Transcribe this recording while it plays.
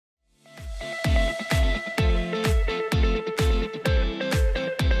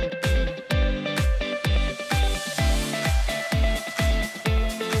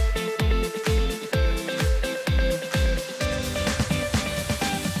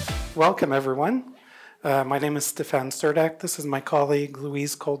welcome everyone. My name is Steffan Surdek. This is my colleague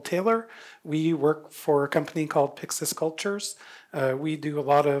Louise Kold-Taylor. We work for a company called Pixis Cultures. We do a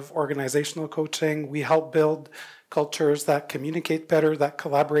lot of organizational coaching. We help build cultures that communicate better, that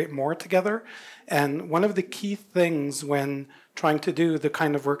collaborate more together. And one of the key things when trying to do the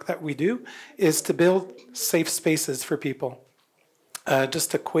kind of work that we do is to build safe spaces for people.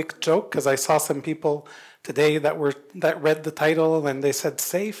 Just a quick joke, because I saw some people today that read the title and they said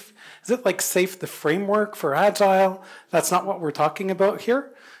safe. Is it like safe the framework for agile? That's not what we're talking about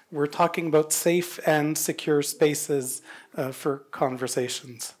here. We're talking about safe and secure spaces for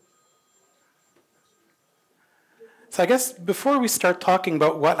conversations. So I guess before we start talking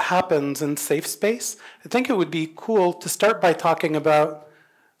about what happens in safe space, I think it would be cool to start by talking about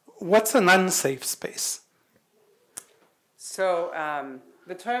what's an unsafe space. So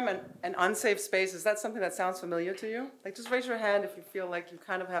the term an unsafe space, is that something that sounds familiar to you? Like, just raise your hand if you feel like you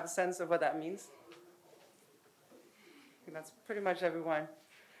kind of have a sense of what that means. I think that's pretty much everyone.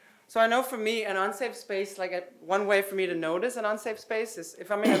 So I know for me, an unsafe space, like one way for me to notice an unsafe space is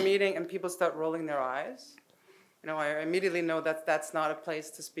if I'm in a meeting and people start rolling their eyes. You know, I immediately know that that's not a place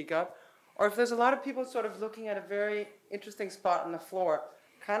to speak up. Or if there's a lot of people sort of looking at a very interesting spot on the floor,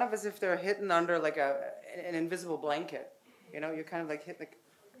 kind of as if they're hidden under like an invisible blanket. You know, you're kind of like hit like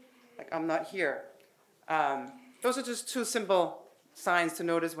I'm not here. Those are just two simple signs to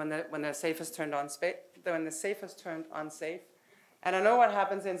notice when the safe has turned on when the safe has turned unsafe. And I know what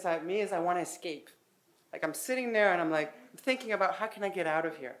happens inside me is I want to escape. Like I'm sitting there and I'm like thinking about how can I get out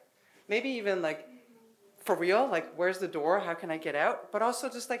of here? Maybe even like for real, like where's the door? How can I get out? But also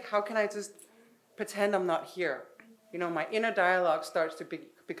just like how can I just pretend I'm not here? You know, my inner dialogue starts to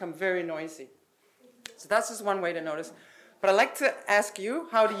become very noisy. So that's just one way to notice. But I'd like to ask you,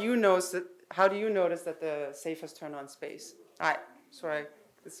 how do you notice that the safe has turned on space?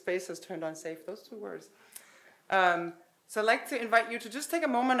 The space has turned on safe, those two words. So I'd like to invite you to just take a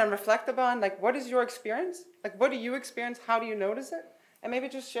moment and reflect upon, like, what is your experience? Like, what do you experience? How do you notice it? And maybe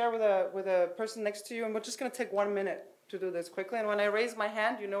just share with a person next to you, and we're just going to take 1 minute to do this quickly. And when I raise my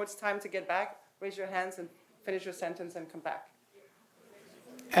hand, you know it's time to get back. Raise your hands and finish your sentence and come back.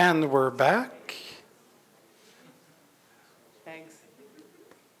 And we're back. Thanks.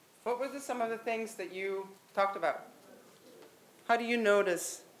 What were some of the things that you talked about? How do you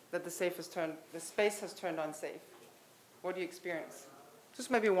notice that the space has turned unsafe? What do you experience?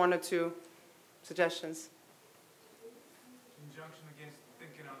 Just maybe one or two suggestions. Injunction against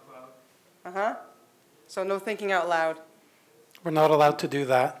thinking out loud. So no thinking out loud. We're not allowed to do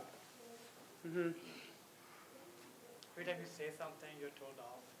that. Every time you say something, you're told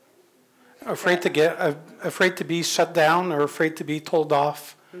off. Afraid to be shut down or afraid to be told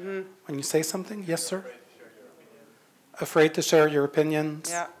off when you say something? Yes, sir? Afraid to share your opinions.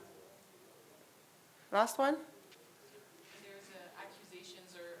 Yeah. Last one? There's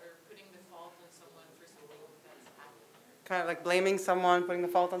accusations or putting the fault on someone for something that's happened. Kind of like blaming someone, putting the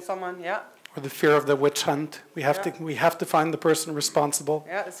fault on someone, yeah. Or the fear of the witch hunt. We have to find the person responsible.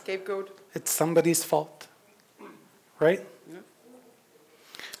 Yeah, the scapegoat. It's somebody's fault. Right? Yeah.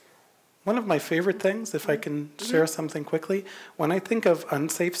 One of my favorite things, if I can share something quickly, when I think of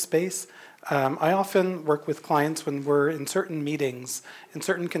unsafe space, I often work with clients when we're in certain meetings, in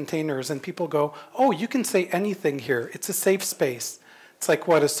certain containers, and people go, oh, you can say anything here. It's a safe space. It's like,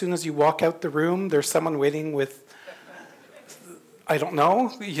 what, as soon as you walk out the room, there's someone waiting with, I don't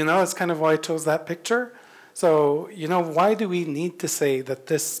know, you know, it's kind of why I chose that picture. So, you know, why do we need to say that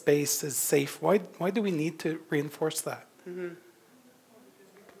this space is safe? Why do we need to reinforce that?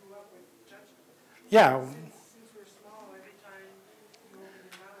 Yeah. Since we're small, every time you open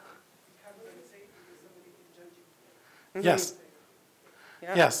your mouth, it becomes unsafe because somebody can judge you. Yes.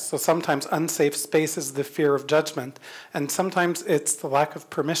 Yeah. Yes, so sometimes unsafe space is the fear of judgment, and sometimes it's the lack of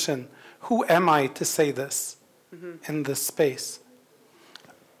permission. Who am I to say this in this space?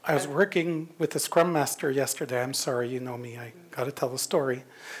 I was working with a Scrum Master yesterday. I'm sorry, you know me, I got to tell a story.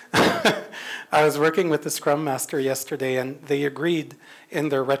 I was working with the Scrum Master yesterday, and they agreed in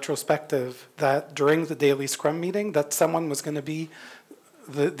their retrospective that during the daily Scrum meeting that someone was going to be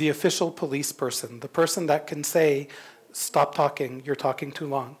the official police person, the person that can say, stop talking, you're talking too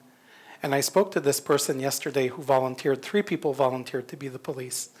long. And I spoke to this person yesterday who volunteered, 3 people volunteered to be the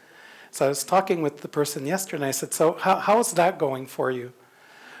police. So I was talking with the person yesterday, and I said, so how's that going for you?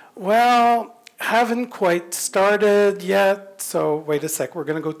 Well, haven't quite started yet, so wait a sec, we're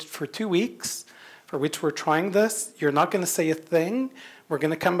going to go for 2 weeks for which we're trying this. You're not going to say a thing. We're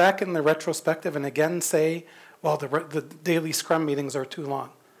going to come back in the retrospective and again say, well, the daily Scrum meetings are too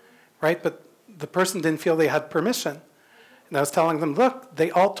long, right? But the person didn't feel they had permission. And I was telling them, look,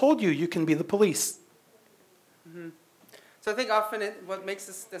 they all told you you can be the police. So I think often what makes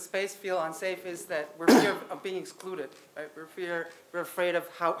the space feel unsafe is that we're fear of being excluded, right? We're afraid of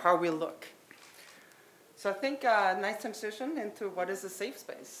how we look. So I think nice transition into what is a safe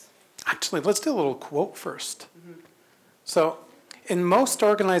space. Actually, let's do a little quote first. So, in most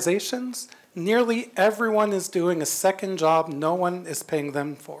organizations, nearly everyone is doing a second job no one is paying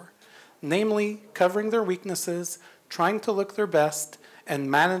them for. Namely, covering their weaknesses, trying to look their best, and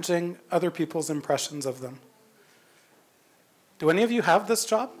managing other people's impressions of them. Do any of you have this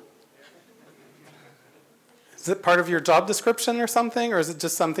job? Is it part of your job description or something, or is it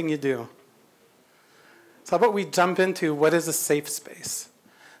just something you do? So how about we jump into what is a safe space?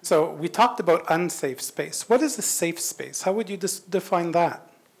 So we talked about unsafe space. What is a safe space? How would you define that?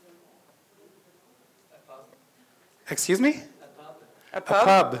 Excuse me? A pub? A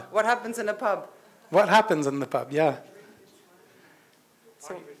pub. What happens in a pub? What happens in the pub? Yeah.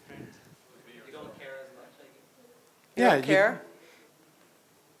 So, You don't care as much, I guess. you don't care?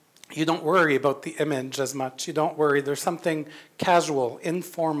 You don't worry about the image as much. You don't worry. There's something casual,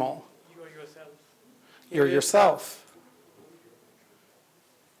 informal. You are yourself. You're yourself.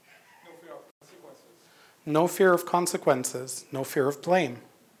 No fear of consequences. No fear of blame.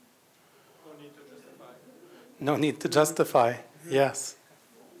 No need to justify. No need to justify. Yes.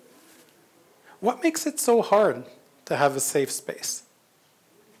 What makes it so hard to have a safe space?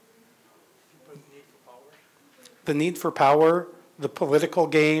 People's need for power. The need for power, the political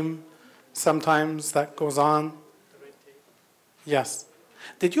game, sometimes that goes on. The red tape. Yes.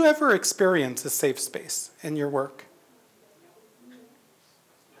 Did you ever experience a safe space in your work?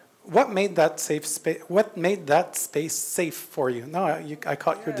 What made that safe space? What made that space safe for you? No, I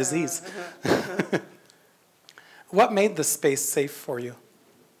caught your disease. What made the space safe for you?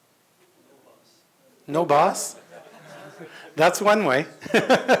 No boss? That's one way. That work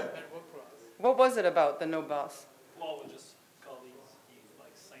for us. What was it about the no boss? Well, we're just colleagues,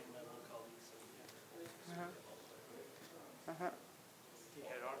 like same-level colleagues. The hierarchy.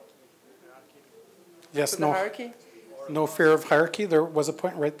 Yes, So the no, hierarchy? no fear of hierarchy. There was a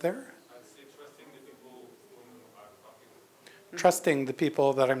point right there. I'd say trusting the people whom I'm talking with. Trusting the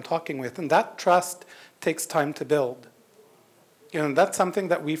people that I'm talking with. And that trust takes time to build. You know, that's something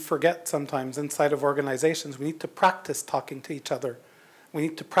that we forget sometimes inside of organizations. We need to practice talking to each other. We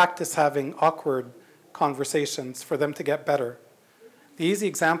need to practice having awkward conversations for them to get better. The easy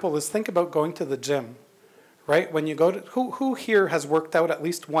example is think about going to the gym, right? When you go to, who here has worked out at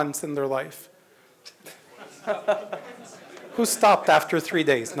least once in their life? Who stopped after 3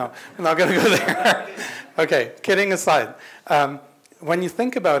 days? No, I'm not going to go there. Okay, kidding aside. When you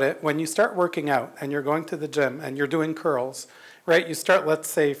think about it, when you start working out and you're going to the gym and you're doing curls, right? You start, let's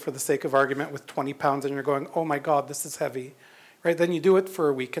say, for the sake of argument, with 20 pounds and you're going, oh my God, this is heavy, right? Then you do it for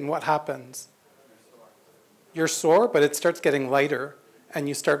a week and what happens? You're sore, but it starts getting lighter and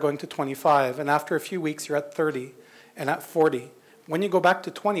you start going to 25. And after a few weeks, you're at 30 and at 40. When you go back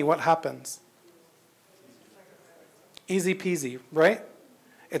to 20, what happens? Easy peasy, right?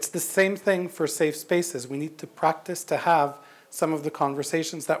 It's the same thing for safe spaces. We need to practice to have some of the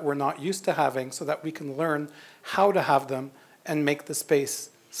conversations that we're not used to having so that we can learn how to have them and make the space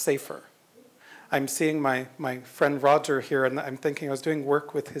safer. I'm seeing my friend Roger here, and I'm thinking I was doing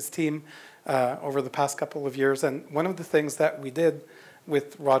work with his team over the past couple of years, and one of the things that we did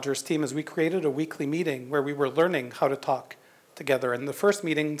with Roger's team is we created a weekly meeting where we were learning how to talk together. And the first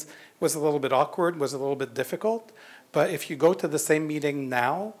meetings was a little bit awkward, was a little bit difficult, but if you go to the same meeting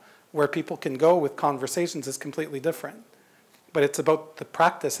now, where people can go with conversations is completely different. But it's about the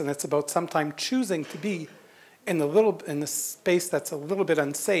practice, and it's about sometimes choosing to be in a space that's a little bit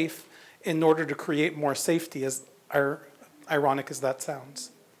unsafe in order to create more safety, as ironic as that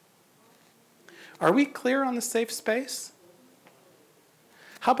sounds. Are we clear on the safe space?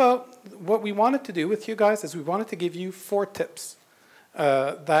 How about what we wanted to do with you guys is we wanted to give you 4 tips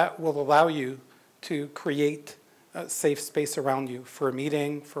that will allow you to create a safe space around you for a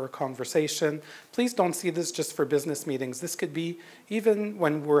meeting, for a conversation. Please don't see this just for business meetings. This could be even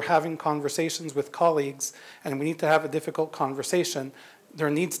when we're having conversations with colleagues and we need to have a difficult conversation, there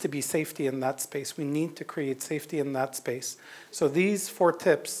needs to be safety in that space. We need to create safety in that space. So these 4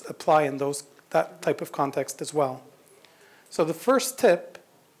 tips apply in that type of context as well. So the first tip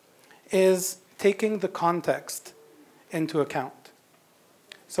is taking the context into account.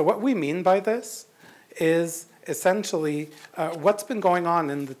 So what we mean by this is essentially what's been going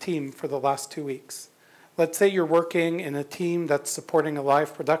on in the team for the last 2 weeks. Let's say you're working in a team that's supporting a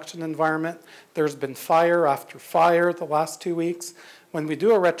live production environment. There's been fire after fire the last 2 weeks. when we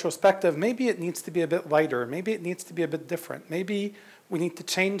do a retrospective, maybe it needs to be a bit lighter. Maybe it needs to be a bit different. Maybe we need to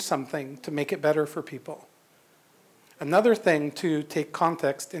change something to make it better for people. Another thing to take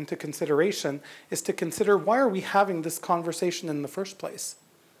context into consideration is to consider, why are we having this conversation in the first place?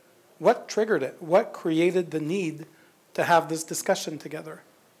 What triggered it? What created the need to have this discussion together?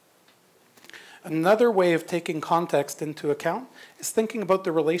 Another way of taking context into account is thinking about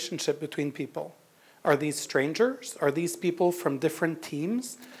the relationship between people. Are these strangers? Are these people from different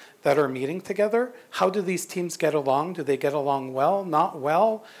teams that are meeting together? How do these teams get along? Do they get along well, not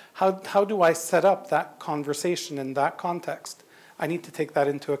well? How do I set up that conversation in that context? I need to take that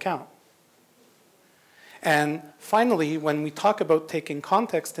into account. And finally, when we talk about taking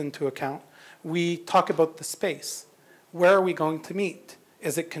context into account, we talk about the space. Where are we going to meet?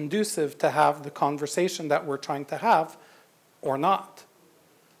 Is it conducive to have the conversation that we're trying to have or not?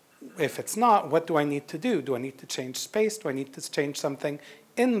 If it's not, what do I need to do? Do I need to change space? Do I need to change something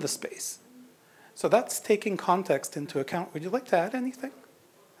in the space? So that's taking context into account. Would you like to add anything?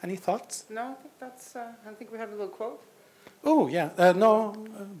 Any thoughts? No, I think that's, I think we have a little quote. Oh, yeah.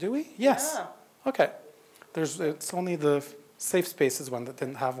 Do we? Yes. Yeah. Okay. It's only the safe spaces one that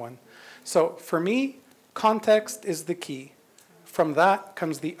didn't have one. So for me, context is the key. From that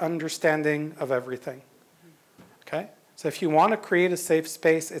comes the understanding of everything. Okay? So if you want to create a safe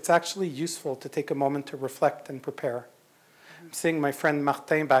space, it's actually useful to take a moment to reflect and prepare. I'm seeing my friend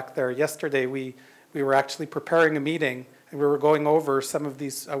Martin back there. Yesterday, we were actually preparing a meeting, and we were going over some of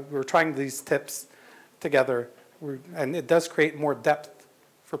these, we were trying these tips together. And it does create more depth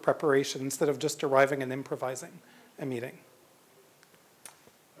for preparation instead of just arriving and improvising a meeting.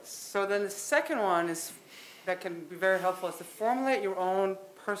 So then the second one is, that can be very helpful, is to formulate your own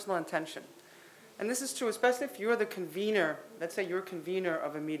personal intention. And this is true, especially if you're the convener. Let's say you're a convener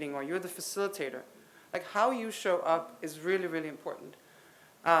of a meeting, or you're the facilitator. Like, how you show up is really, really important.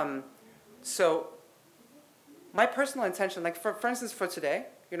 So my personal intention, like for instance for today,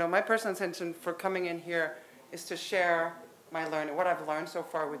 my personal intention for coming in here is to share my learning, what I've learned so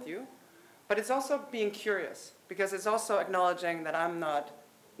far with you. But it's also being curious, because it's also acknowledging that I'm not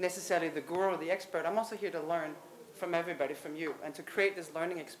necessarily the guru or the expert. I'm also here to learn from everybody, from you, and to create this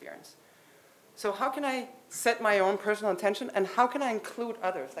learning experience. So how can I set my own personal intention, and how can I include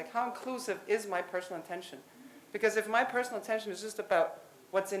others? Like, how inclusive is my personal intention? Because if my personal intention is just about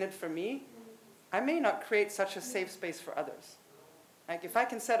what's in it for me, I may not create such a safe space for others. Like, if I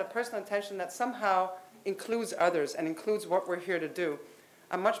can set a personal intention that somehow includes others and includes what we're here to do,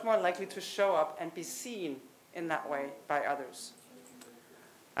 I'm much more likely to show up and be seen in that way by others.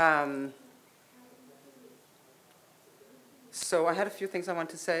 So I had a few things I want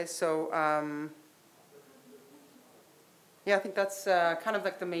to say. So yeah, I think that's kind of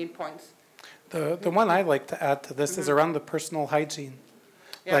like the main points. The one I like to add to this is around the personal hygiene.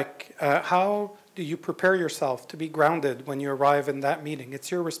 Yeah. Like, how do you prepare yourself to be grounded when you arrive in that meeting? It's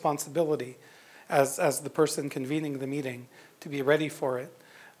your responsibility as the person convening the meeting to be ready for it.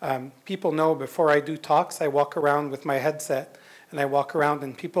 People know before I do talks, I walk around with my headset, and I walk around,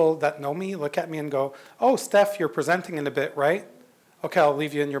 and people that know me look at me and go, "Oh, Steph, you're presenting in a bit, right? Okay, I'll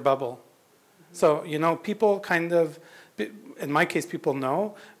leave you in your bubble." So, people kind of, in my case, people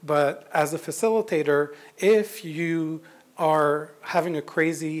know, but as a facilitator, if you are having a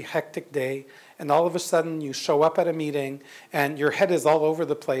crazy, hectic day, and all of a sudden you show up at a meeting and your head is all over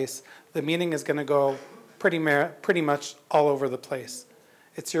the place, the meeting is going to go pretty much all over the place.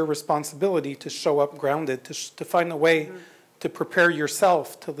 It's your responsibility to show up grounded, to find a way to prepare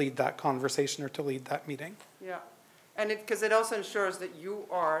yourself to lead that conversation or to lead that meeting. Yeah, and because it also ensures that you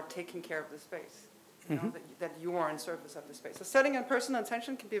are taking care of the space, that you are in service of the space. So setting a personal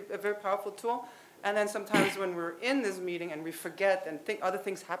intention can be a very powerful tool. And then sometimes when we're in this meeting and we forget and think other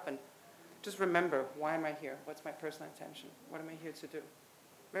things happen, just remember, why am I here? What's my personal intention? What am I here to do?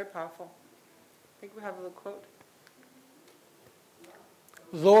 Very powerful. I think we have a little quote.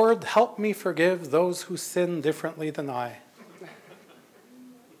 Lord, help me forgive those who sin differently than I.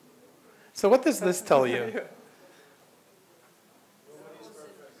 So what does this tell you?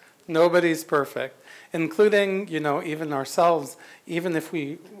 Nobody's perfect, including, even ourselves. Even if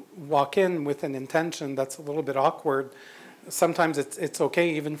we walk in with an intention that's a little bit awkward, sometimes it's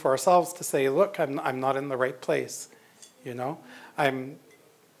okay even for ourselves to say, look, I'm not in the right place. I'm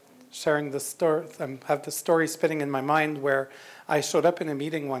sharing this story, I have the story spinning in my mind where I showed up in a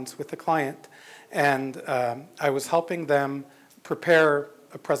meeting once with a client, and I was helping them prepare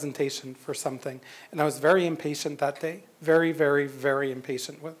a presentation for something. And I was very impatient that day, very, very, very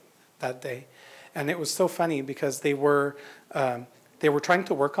impatient with that day. And it was so funny because they were trying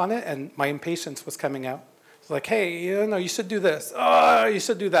to work on it, and my impatience was coming out. like, hey, you know, you should do this. Oh, you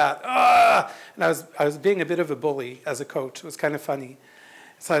should do that. Ah. And I was being a bit of a bully as a coach. It was kind of funny.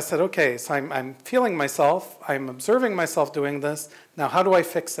 So I said, okay, so I'm feeling myself. I'm observing myself doing this. Now, how do I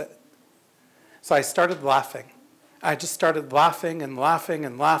fix it? So I started laughing. I just started laughing and laughing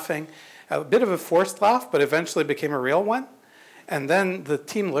and laughing. A bit of a forced laugh, but eventually became a real one. And then the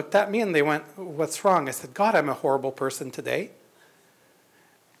team looked at me and they went, what's wrong? I said, God, I'm a horrible person today.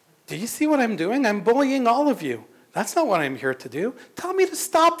 Do you see what I'm doing? I'm bullying all of you. That's not what I'm here to do. Tell me to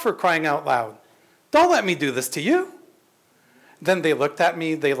stop, for crying out loud. Don't let me do this to you. Then they looked at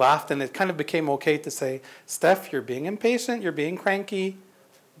me, they laughed, and it kind of became okay to say, Steph, you're being impatient, you're being cranky,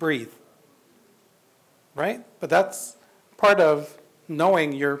 breathe. Right? But that's part of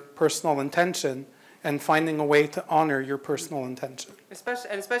knowing your personal intention and finding a way to honor your personal intention.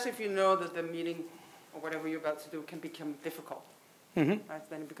 Especially if you know that the meeting or whatever you're about to do can become difficult. Right?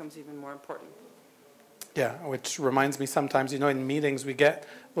 Then it becomes even more important. Yeah, which reminds me sometimes, you know, in meetings we get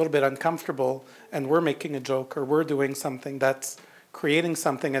a little bit uncomfortable and we're making a joke or we're doing something that's creating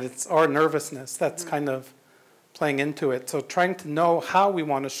something, and it's our nervousness that's kind of playing into it. So trying to know how we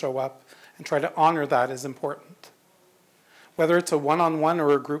want to show up and try to honor that is important, whether it's a one-on-one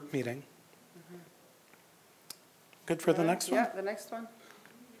or a group meeting. Good for the next one? Yeah, the next one.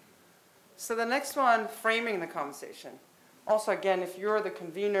 So the next one, framing the conversation. Also, again, if you're the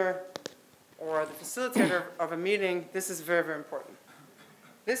convener or the facilitator of a meeting, this is very, very important.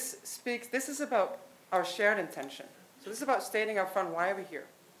 This is about our shared intention. So this is about stating up front, why are we here?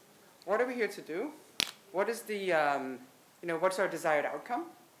 What are we here to do? What is the, what's our desired outcome?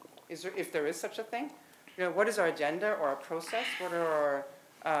 If there is such a thing? What is our agenda or our process? What are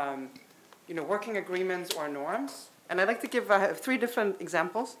our, working agreements or norms? And I'd like to give 3 different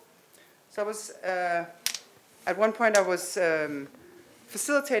examples. So I was, at one point I was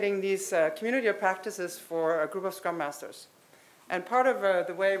facilitating these community of practices for a group of Scrum Masters. And part of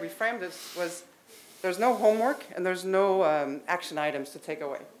the way we framed this was there's no homework and there's no action items to take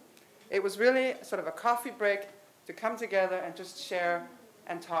away. It was really sort of a coffee break to come together and just share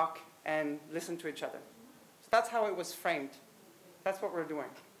and talk and listen to each other. So that's how it was framed. That's what we're doing.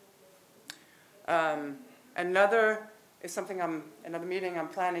 Another is another meeting I'm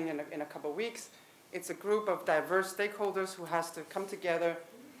planning in a couple of weeks. It's a group of diverse stakeholders who has to come together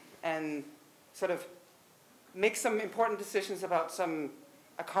and sort of make some important decisions about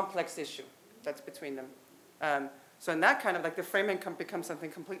a complex issue that's between them. So in that kind of, like, the framing becomes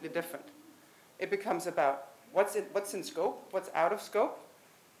something completely different. It becomes about what's in scope, what's out of scope,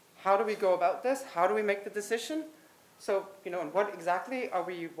 how do we go about this, how do we make the decision, so, and what exactly are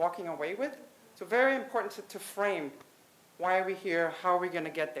we walking away with? So very important to frame, why are we here, how are we going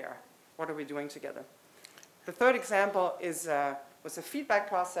to get there, what are we doing together. The third example was a feedback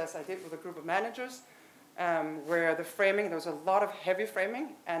process I did with a group of managers, where the framing, there was a lot of heavy framing,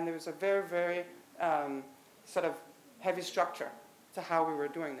 and there was a very, very sort of heavy structure to how we were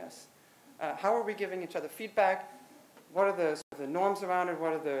doing this. How are we giving each other feedback? What are the norms around it?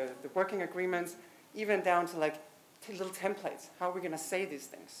 What are the working agreements? Even down to like little templates. How are we going to say these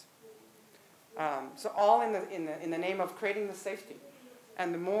things? So all in the name of creating the safety.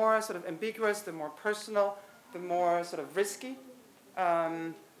 And the more sort of ambiguous, the more personal, the more sort of risky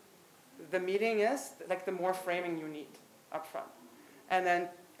the meeting is, like the more framing you need up front. And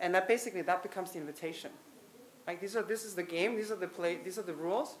that basically that becomes the invitation. Like this is the game, these are the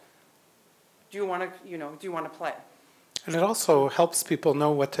rules. Do you want to play? And it also helps people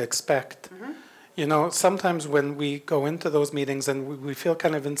know what to expect. Sometimes when we go into those meetings and we feel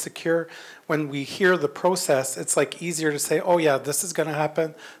kind of insecure, when we hear the process, it's like easier to say, oh yeah, this is going to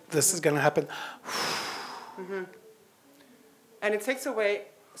happen, this is going to happen. And it takes away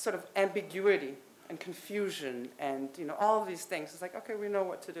sort of ambiguity and confusion and all of these things. It's like, okay, we know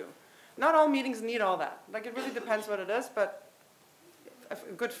what to do. Not all meetings need all that. Like, it really depends what it is, but a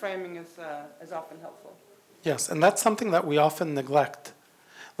good framing is often helpful. Yes, and that's something that we often neglect.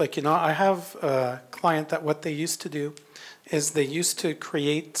 Like, I have a client that what they used to do is they used to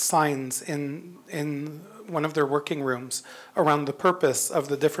create signs in one of their working rooms around the purpose of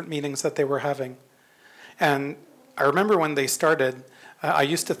the different meetings that they were having. And I remember when they started, I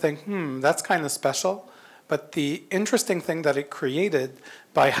used to think, that's kind of special. But the interesting thing that it created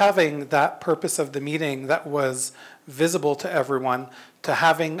by having that purpose of the meeting that was visible to everyone, to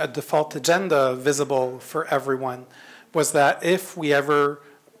having a default agenda visible for everyone, was that if we ever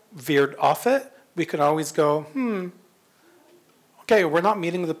veered off it, we could always go, okay, we're not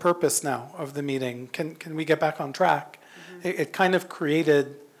meeting the purpose now of the meeting. Can we get back on track? It kind of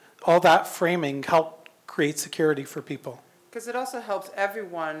created, all that framing helped create security for people. Because it also helps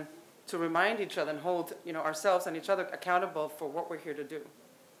everyone to remind each other and hold, ourselves and each other accountable for what we're here to do,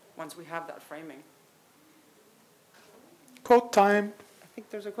 once we have that framing. Quote time. I think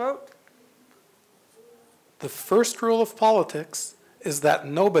there's a quote. The first rule of politics is that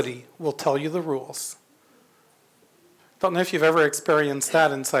nobody will tell you the rules. Don't know if you've ever experienced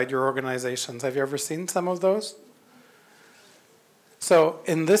that inside your organizations. Have you ever seen some of those? So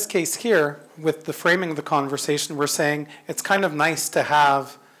in this case here, with the framing of the conversation, we're saying it's kind of nice to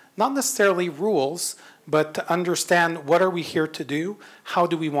have not necessarily rules, but to understand what are we here to do, how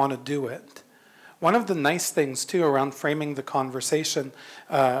do we want to do it. One of the nice things too around framing the conversation,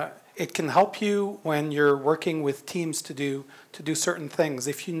 it can help you when you're working with teams to do certain things.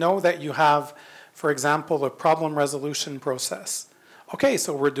 If you know that you have, for example, a problem resolution process. Okay,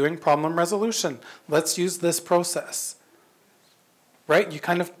 so we're doing problem resolution. Let's use this process. Right?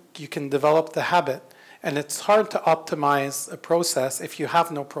 You can develop the habit. And it's hard to optimize a process if you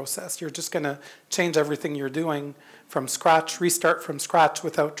have no process. You're just going to change everything you're doing from scratch, restart from scratch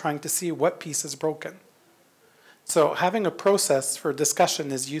without trying to see what piece is broken. So having a process for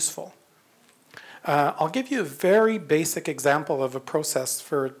discussion is useful. I'll give you a very basic example of a process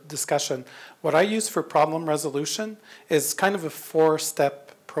for discussion. What I use for problem resolution is kind of a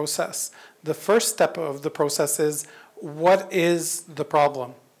 4-step process. The first step of the process is, what is the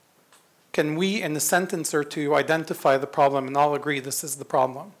problem? Can we, in a sentence or two, identify the problem and all agree this is the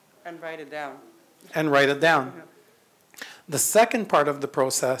problem? And write it down. And write it down. Yeah. The second part of the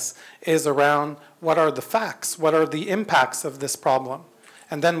process is around what are the facts? What are the impacts of this problem?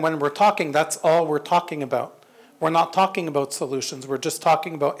 And then when we're talking, that's all we're talking about. We're not talking about solutions. We're just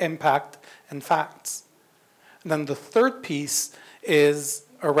talking about impact and facts. And then the third piece is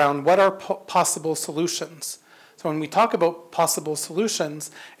around what are possible solutions. So when we talk about possible solutions,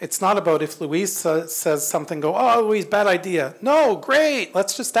 it's not about if Louise says something, go, oh, Louise, bad idea. No, great,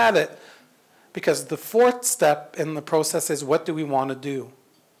 let's just add it. Because the fourth step in the process is, what do we want to do?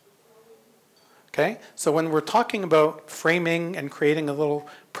 Okay, so when we're talking about framing and creating a little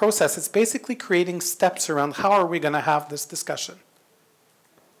process, it's basically creating steps around how are we going to have this discussion.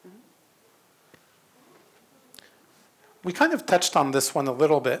 We kind of touched on this one a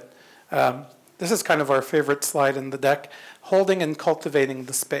little bit. This is kind of our favorite slide in the deck, holding and cultivating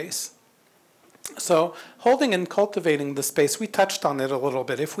the space. So holding and cultivating the space, we touched on it a little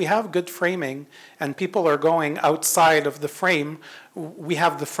bit. If we have good framing and people are going outside of the frame, we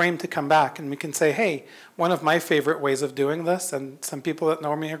have the frame to come back and we can say, hey, one of my favorite ways of doing this, and some people that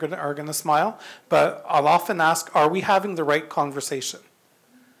know me are going to smile, but I'll often ask, are we having the right conversation?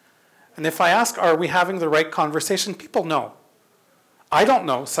 And if I ask, are we having the right conversation, people know. I don't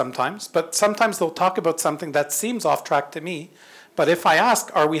know sometimes, but sometimes they'll talk about something that seems off track to me. But if I ask,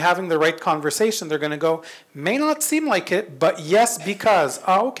 are we having the right conversation, they're going to go, may not seem like it, but yes, because.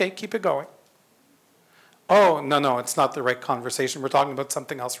 Oh, okay, keep it going. Oh, no, it's not the right conversation. We're talking about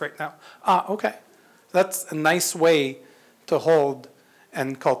something else right now. Ah, okay. That's a nice way to hold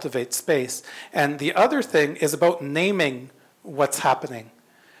and cultivate space. And the other thing is about naming what's happening.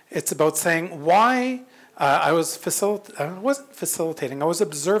 It's about saying, why... I wasn't facilitating, I was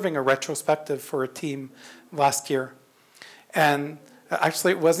observing a retrospective for a team last year. And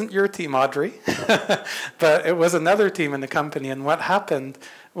actually it wasn't your team, Audrey, but it was another team in the company. And what happened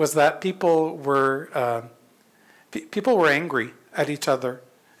was that people were angry at each other.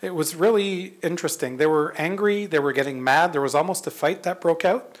 It was really interesting. They were angry, they were getting mad. There was almost a fight that broke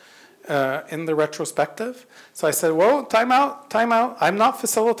out in the retrospective. So I said, whoa, time out. I'm not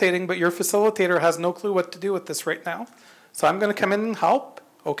facilitating, but your facilitator has no clue what to do with this right now. So I'm going to come in and help.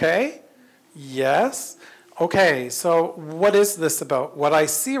 Okay? Yes. Okay, so what is this about? What I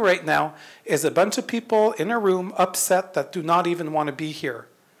see right now is a bunch of people in a room upset that do not even want to be here.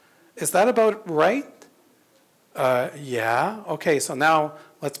 Is that about right? Yeah. Okay, so now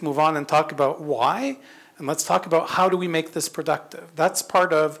let's move on and talk about why. And let's talk about how do we make this productive. That's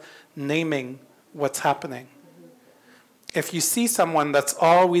part of naming what's happening. If you see someone that's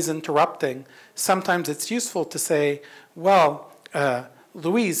always interrupting, sometimes it's useful to say, well,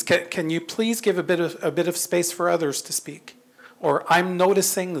 Louise, can you please give a bit of space for others to speak? Or I'm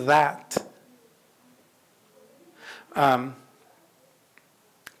noticing that.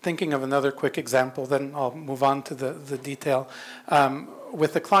 Thinking of another quick example, then I'll move on to the detail.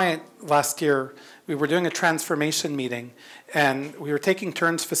 With a client last year, we were doing a transformation meeting, and we were taking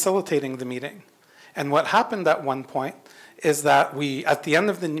turns facilitating the meeting. And what happened at one point is that at the end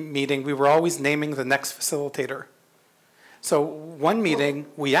of the meeting, we were always naming the next facilitator. So one meeting,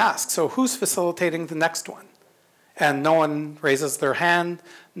 we asked, so who's facilitating the next one? And no one raises their hand,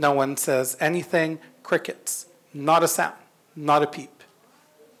 no one says anything, crickets, not a sound, not a peep.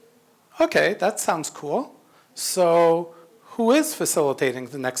 Okay, that sounds cool. So who is facilitating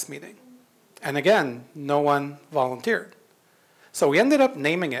the next meeting? And again, no one volunteered. So we ended up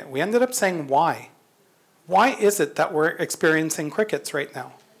naming it. We ended up saying why. Why is it that we're experiencing crickets right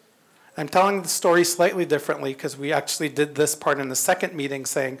now? I'm telling the story slightly differently because we actually did this part in the second meeting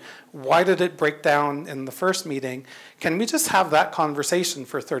saying, why did it break down in the first meeting? Can we just have that conversation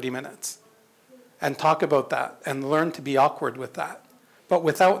for 30 minutes and talk about that and learn to be awkward with that? But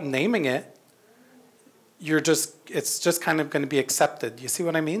without naming it, it's just kind of going to be accepted. You see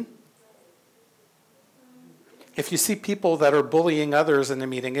what I mean? If you see people that are bullying others in a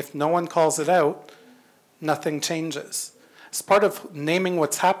meeting, if no one calls it out, nothing changes. As part of naming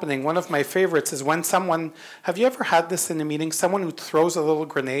what's happening, one of my favorites is when someone, have you ever had this in a meeting, someone who throws a little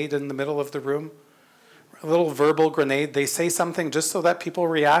grenade in the middle of the room? A little verbal grenade, they say something just so that people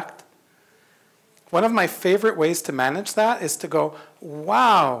react. One of my favorite ways to manage that is to go,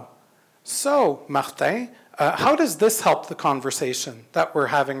 wow, so Martin, how does this help the conversation that we're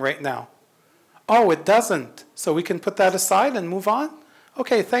having right now? Oh, it doesn't. So we can put that aside and move on?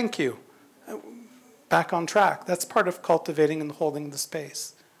 Okay, thank you. Back on track. That's part of cultivating and holding the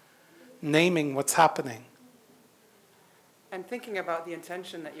space. Naming what's happening. And thinking about the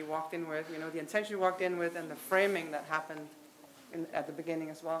intention that you walked in with, the intention you walked in with and the framing that happened at the beginning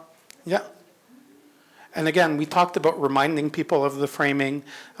as well. Yeah. And again, we talked about reminding people of the framing,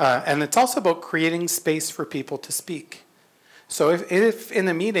 and it's also about creating space for people to speak. So if in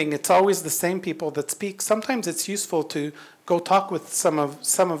a meeting it's always the same people that speak, sometimes it's useful to go talk with some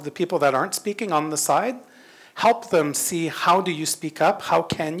of the people that aren't speaking on the side, help them see how do you speak up, how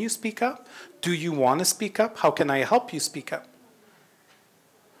can you speak up, do you want to speak up, how can I help you speak up?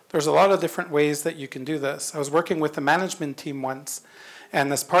 There's a lot of different ways that you can do this. I was working with the management team once,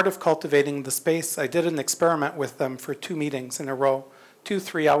 and as part of cultivating the space, I did an experiment with them for 2 meetings in a row, 2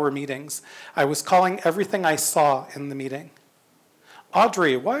 3-hour meetings. I was calling everything I saw in the meeting.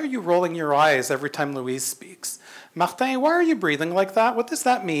 Audrey, why are you rolling your eyes every time Louise speaks? Martin, why are you breathing like that? What does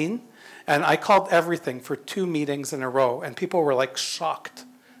that mean? And I called everything for 2 meetings in a row, and people were like shocked.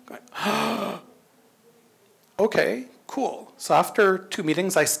 Going, okay, cool. So after 2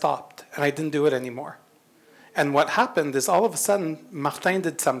 meetings, I stopped, and I didn't do it anymore. And what happened is all of a sudden, Martin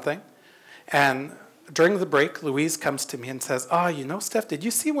did something, and during the break, Louise comes to me and says, Steph, did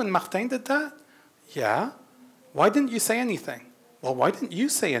you see when Martin did that? Yeah. Why didn't you say anything? Well, why didn't you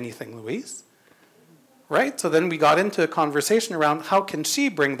say anything, Louise? Right? So then we got into a conversation around how can she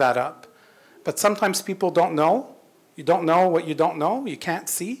bring that up? But sometimes people don't know. You don't know what you don't know. You can't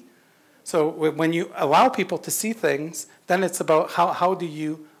see. So when you allow people to see things, then it's about how do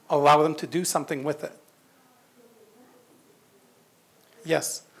you allow them to do something with it.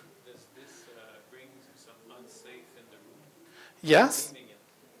 Yes? Does this bring some unsafe in the room? Yes?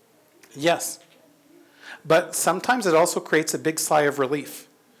 Yes. But sometimes it also creates a big sigh of relief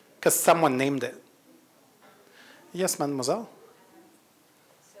because someone named it. Yes, mademoiselle?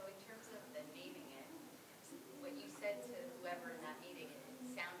 So in terms of the naming it, what you said to whoever in that meeting,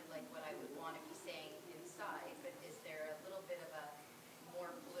 it sounded like what I would want to be saying inside, but is there a little bit of a more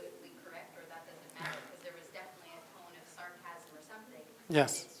politically correct, or that doesn't matter? Because there was definitely a tone of sarcasm or something.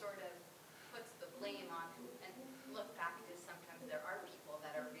 Yes. It sort of puts the blame on, and look back to sometimes there are people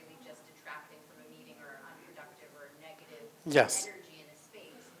that are really just detracting from a meeting or unproductive or negative Yes. energy in a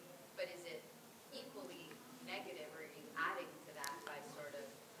space. But is it equally negative, or are you adding to that by sort of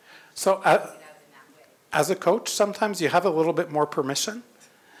So it out in that way? as a coach, sometimes you have a little bit more permission.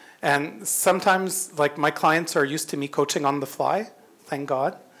 And sometimes, like my clients are used to me coaching on the fly, thank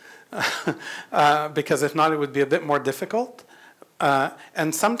God. Because if not, it would be a bit more difficult.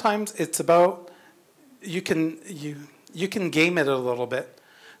 And sometimes it's about, you can game it a little bit.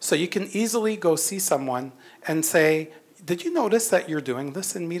 So you can easily go see someone and say, did you notice that you're doing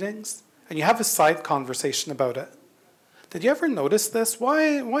this in meetings? And you have a side conversation about it. Did you ever notice this?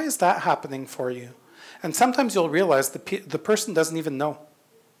 Why is that happening for you? And sometimes you'll realize the person doesn't even know.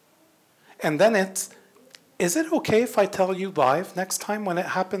 And then is it okay if I tell you live next time when it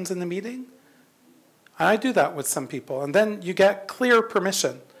happens in the meeting? And I do that with some people. And then you get clear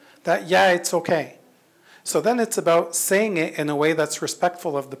permission that, yeah, it's okay. So then it's about saying it in a way that's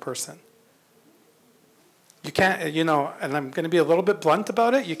respectful of the person. You can't, and I'm going to be a little bit blunt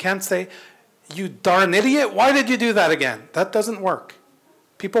about it, you can't say, you darn idiot, why did you do that again? That doesn't work.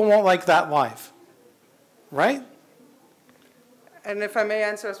 People won't like that live. Right? And if I may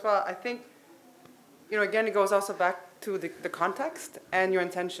answer as well, I think, again, it goes also back to the context and your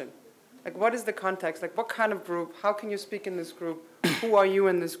intention. Like, what is the context? Like, what kind of group? How can you speak in this group? Who are you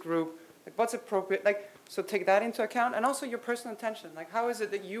in this group? Like what's appropriate, like, so take that into account, and also your personal intention. Like how is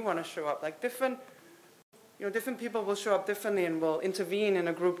it that you want to show up? Like different people will show up differently and will intervene in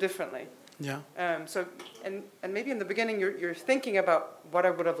a group differently. Yeah. So, and maybe in the beginning you're thinking about what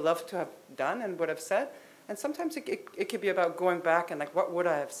I would have loved to have done and would have said, and sometimes it could be about going back and like, what would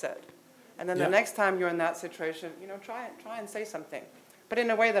I have said? And then Yeah. the next time you're in that situation, try and say something, but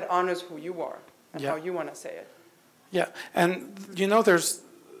in a way that honors who you are and Yeah. how you want to say it. Yeah, and there's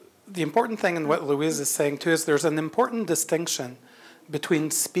the important thing in what Louise is saying too is there's an important distinction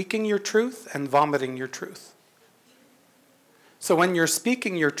between speaking your truth and vomiting your truth. So when you're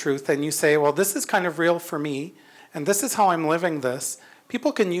speaking your truth and you say, well, this is kind of real for me, and this is how I'm living this,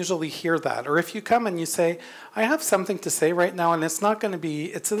 people can usually hear that. Or if you come and you say, I have something to say right now, and it's not going to be,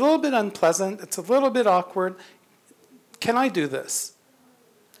 it's a little bit unpleasant, it's a little bit awkward, can I do this?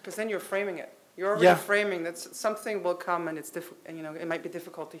 Because then you're framing it. You're already Yeah. framing that something will come and it might be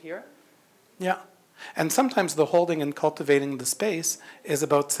difficult to hear. Yeah. And sometimes the holding and cultivating the space is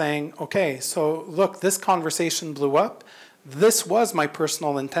about saying, okay, so look, this conversation blew up. This was my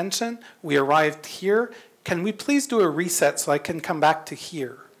personal intention. We arrived here. Can we please do a reset so I can come back to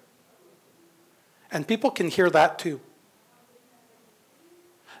here? And people can hear that too.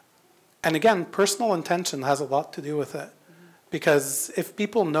 And again, personal intention has a lot to do with it. Because if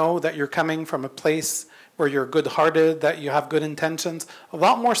people know that you're coming from a place where you're good-hearted, that you have good intentions, a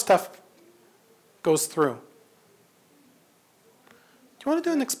lot more stuff goes through. Do you want to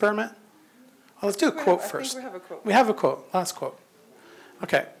do an experiment? Well, let's do a quote first. I think we have a quote. We have a quote. Last quote.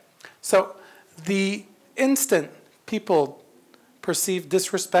 Okay. So the instant people perceive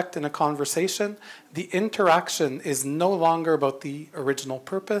disrespect in a conversation, the interaction is no longer about the original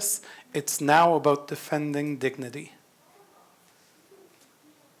purpose. It's now about defending dignity.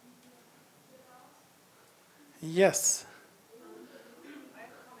 Yes. I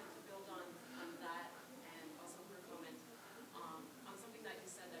have a comment to build on that, and also her comment on something that you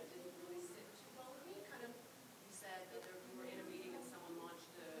said that didn't really sit too well with me. Kind of, you said that we were in a meeting and someone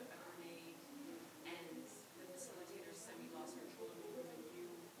launched a grenade, and the facilitator semi-lost control of the room, and you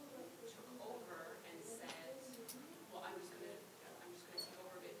took over and said, "Well, I'm just gonna take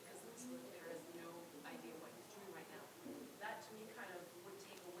over a bit because the facilitator has no idea what he's doing right now." That to me kind of would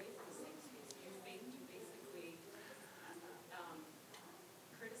take away from a safe space. You basically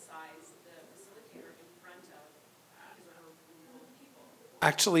criticize the facilitator in front of his or her group of people.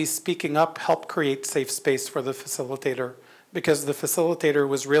 Actually, speaking up helped create safe space for the facilitator because the facilitator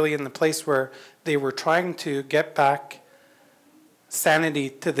was really in the place where they were trying to get back sanity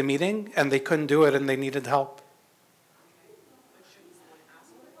to the meeting and they couldn't do it and they needed help. But shouldn't someone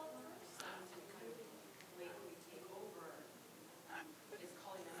ask for help first? Someone to kind of blatantly take over is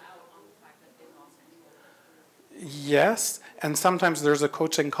calling them out on the fact that they lost control. Yes, and sometimes there's a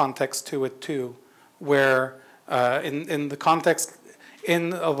coaching context to it too, where in the context,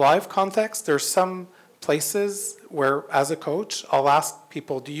 in a live context, there's some places where, as a coach, I'll ask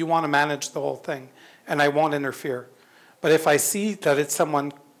people, do you want to manage the whole thing? And I won't interfere. But if I see that it's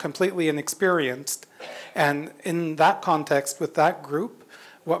someone completely inexperienced, and in that context, with that group,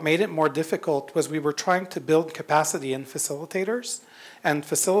 what made it more difficult was we were trying to build capacity in facilitators, and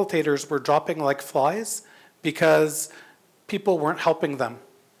facilitators were dropping like flies because people weren't helping them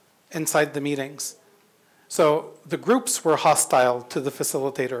inside the meetings. So the groups were hostile to the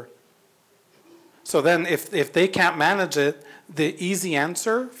facilitator. So then if they can't manage it, the easy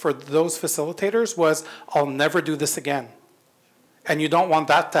answer for those facilitators was, I'll never do this again. And you don't want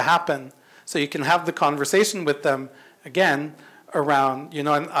that to happen. So you can have the conversation with them again around, and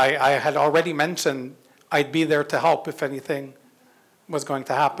I had already mentioned I'd be there to help if anything was going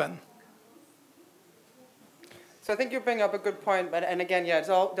to happen. So I think you bring up a good point, and again, yeah, it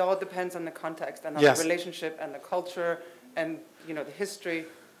all depends on the context and on Yes. the relationship and the culture and the history.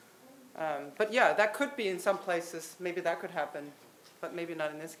 But yeah, that could be in some places. Maybe that could happen, but maybe not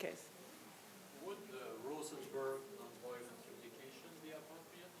in this case. Would Rosenberg nonviolent communication be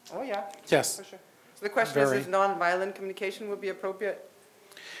appropriate? Oh yeah, Yes. for sure. So the question Very. is if non-violent communication would be appropriate.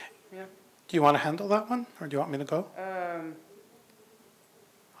 Yeah. Do you want to handle that one, or do you want me to go?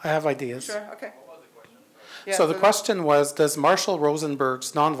 I have ideas. Sure. Okay. Yeah, So the question was, does Marshall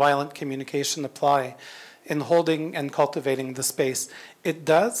Rosenberg's nonviolent communication apply in holding and cultivating the space? It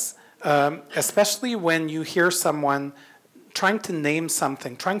does, especially when you hear someone trying to name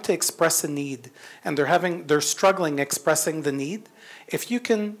something, trying to express a need, and they're struggling expressing the need. If you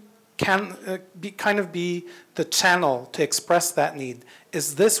can be the channel to express that need.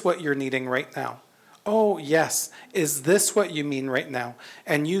 Is this what you're needing right now? Oh, yes. Is this what you mean right now?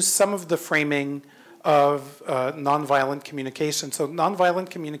 And use some of the framing of nonviolent communication. So nonviolent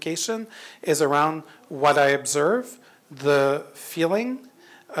communication is around what I observe, the feeling.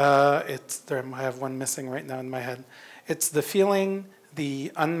 I have one missing right now in my head. It's the feeling,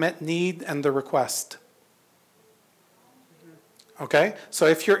 the unmet need, and the request. Okay? So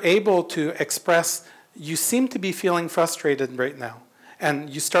if you're able to express, you seem to be feeling frustrated right now, and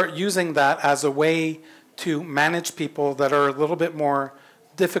you start using that as a way to manage people that are a little bit more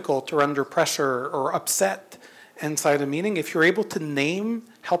difficult or under pressure or upset inside a meeting, if you're able to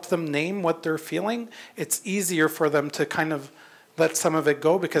help them name what they're feeling, it's easier for them to kind of let some of it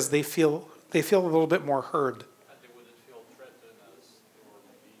go because they feel a little bit more heard. And they wouldn't feel threatened as they were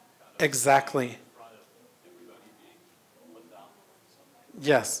maybe kind of Exactly. in front of everybody being put down.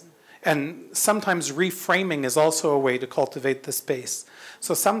 Yes. And sometimes reframing is also a way to cultivate the space.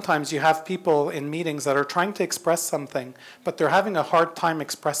 So sometimes you have people in meetings that are trying to express something, but they're having a hard time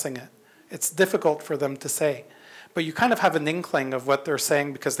expressing it. It's difficult for them to say. But you kind of have an inkling of what they're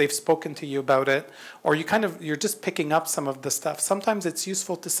saying because they've spoken to you about it, or you're just picking up some of the stuff. Sometimes it's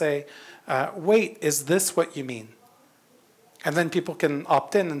useful to say, wait, is this what you mean? And then people can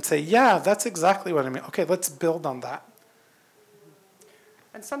opt in and say, yeah, that's exactly what I mean. Okay, let's build on that.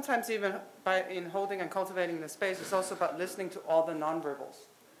 And sometimes even in holding and cultivating the space, it's also about listening to all the nonverbals.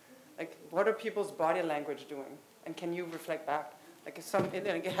 Like, what are people's body language doing? And can you reflect back? Like,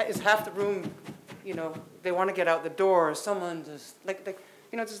 is half the room, they want to get out the door, or someone just,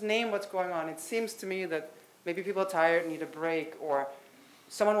 just name what's going on. It seems to me that maybe people are tired, need a break, or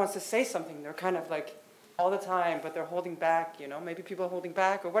someone wants to say something. They're kind of like all the time, but they're holding back, Maybe people are holding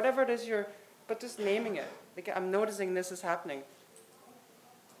back, or whatever it is but just naming it. Like, I'm noticing this is happening.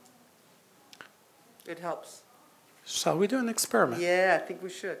 It helps. Shall we do an experiment? Yeah, I think we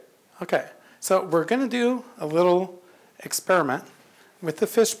should. Okay, so we're going to do a little experiment with the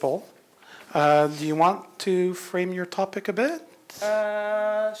fishbowl. Do you want to frame your topic a bit?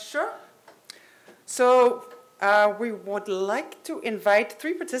 Sure. So we would like to invite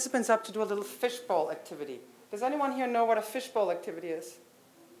 3 participants up to do a little fishbowl activity. Does anyone here know what a fishbowl activity is?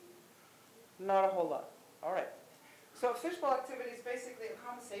 Not a whole lot. All right. So a fishbowl activity is basically a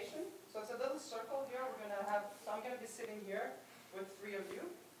conversation. So it's a little circle here. So I'm going to be sitting here with 3 of you,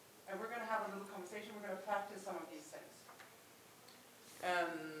 and we're going to have a little conversation. We're going to practice some of these things.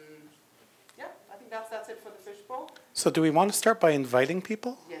 Yeah, I think that's it for the fishbowl. So do we want to start by inviting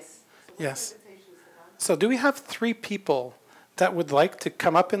people? Yes. So Yes. invitations, Steffan? So do we have 3 people that would like to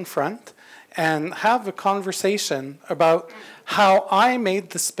come up in front and have a conversation about how I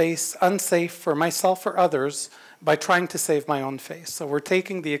made the space unsafe for myself or others by trying to save my own face? So we're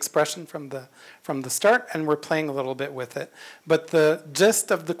taking the expression from the start and we're playing a little bit with it. But the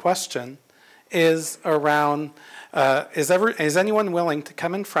gist of the question is around, is anyone willing to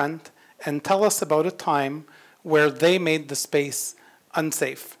come in front and tell us about a time where they made the space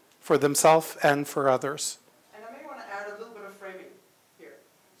unsafe for themselves and for others? And I may want to add a little bit of framing here.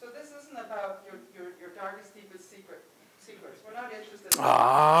 So this isn't about your darkest, deepest secrets. We're not interested in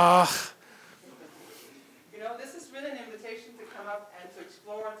this is really an invitation to come up and to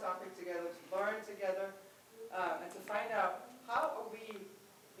explore a topic together, to learn together, and to find out how are we,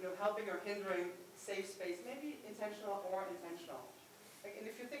 helping or hindering safe space, maybe intentional or intentional. And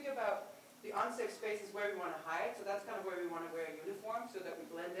if you think about the unsafe space is where we want to hide, so that's kind of where we want to wear a uniform so that we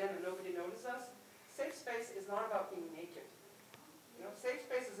blend in and nobody notices us. Safe space is not about being naked. Safe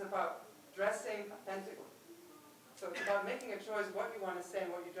space is about dressing authentically. So it's about making a choice what you want to say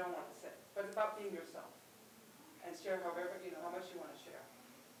and what you don't want to say. But it's about being yourself. And share how much you want to share.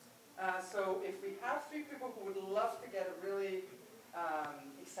 So if we have 3 people who would love to get a really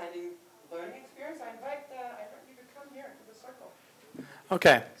exciting learning experience, I invite you to come here to the circle.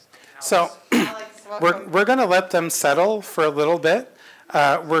 Okay, so Alex, we're going to let them settle for a little bit.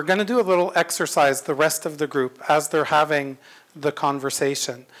 We're going to do a little exercise, the rest of the group, as they're having the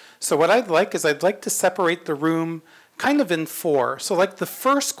conversation. So what I'd like to separate the room kind of in 4. So like the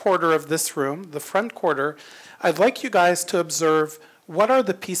first quarter of this room, the front quarter, I'd like you guys to observe what are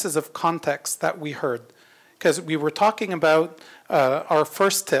the pieces of context that we heard. Because we were talking about our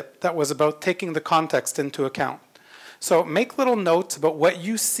first tip that was about taking the context into account. So make little notes about what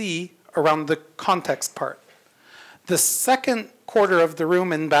you see around the context part. The second quarter of the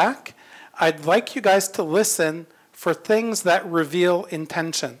room in back, I'd like you guys to listen for things that reveal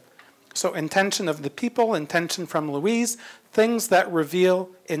intention. So intention of the people, intention from Louise, things that reveal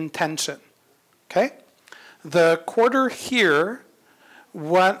intention. Okay? The quarter here,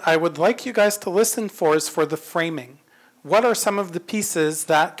 what I would like you guys to listen for is for the framing. What are some of the pieces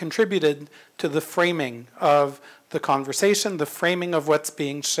that contributed to the framing of the conversation, the framing of what's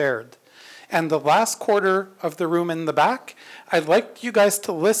being shared? And the last quarter of the room in the back, I'd like you guys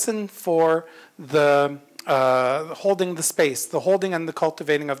to listen for the holding the space, the holding and the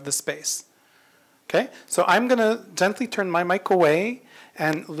cultivating of the space. Okay, so I'm going to gently turn my mic away,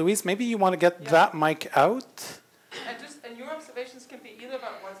 and Louise, maybe you want to get that mic out. And your observations can be either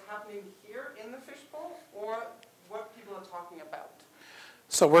about what's happening here in the fishbowl or what people are talking about.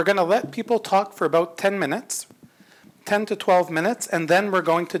 So we're going to let people talk for about 10 minutes, 10 to 12 minutes, and then we're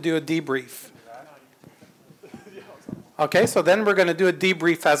going to do a debrief. Okay, so then we're going to do a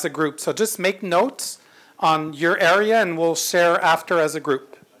debrief as a group. So just make notes on your area, and we'll share after as a group.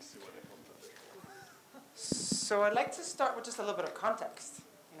 So I'd like to start with just a little bit of context,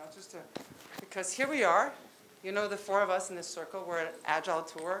 because here we are, the four of us in this circle, we're at Agile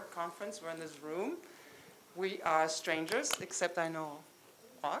Tour conference, we're in this room. We are strangers, except I know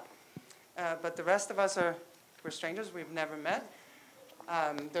Hawk, but the rest of us we're strangers, we've never met.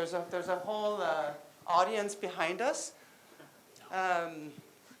 There's a whole audience behind us.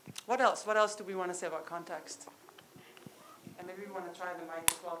 What else do we want to say about context? And maybe we want to try the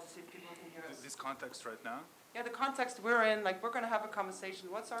mic as well to see if people can hear us. This context right now? Yeah, the context we're in, like we're going to have a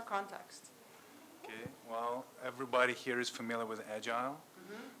conversation. What's our context? Okay, well, everybody here is familiar with Agile.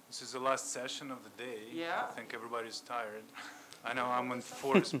 This is the last session of the day. Yeah. I think everybody's tired. I know I'm on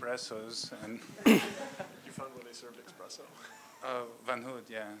 4 espressos. And you found where they served espresso? Van Hood,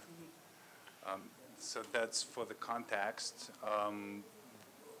 yeah. So that's for the context. And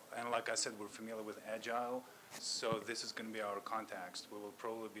like I said, we're familiar with Agile. So this is going to be our context. We will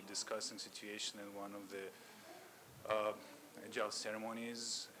probably be discussing situation in one of the Agile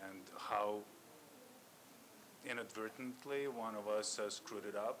ceremonies and how inadvertently one of us screwed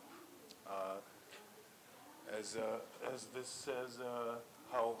it up. As this says,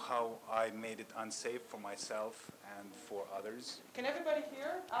 how I made it unsafe for myself and for others. Can everybody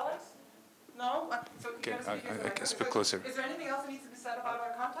hear, Alex? No? So Okay, I can speak closer. Is there anything else that needs to be said about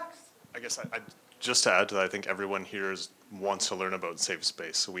our context? I guess just to add to that, I think everyone here wants to learn about safe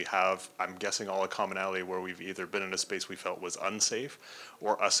space. So we have, I'm guessing, all a commonality where we've either been in a space we felt was unsafe,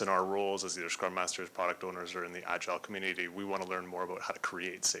 or us in our roles as either Scrum Masters, product owners, or in the Agile community, we want to learn more about how to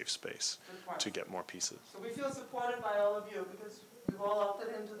create safe space to get more pieces. So we feel supported by all of you because we've all opted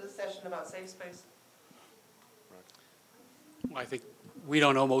into this session about safe space. I think we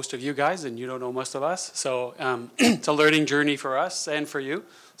don't know most of you guys, and you don't know most of us. So it's a learning journey for us and for you.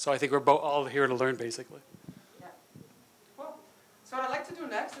 So I think we're both all here to learn, basically. Yeah. Cool. So what I'd like to do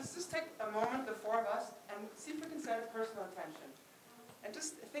next is just take a moment, the four of us, and see if we can set a personal attention. And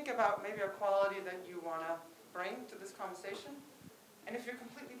just think about maybe a quality that you want to bring to this conversation. And if you're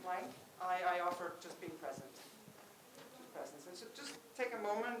completely blank, I offer just being present. Just presence. And so just take a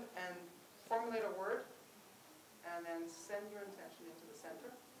moment and formulate a word, and then send your intention into the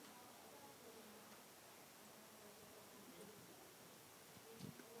center.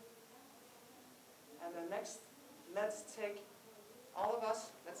 And then next, let's take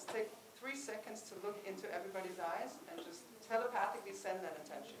 3 seconds to look into everybody's eyes and just telepathically send that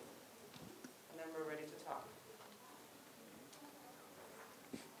intention. And then we're ready to talk.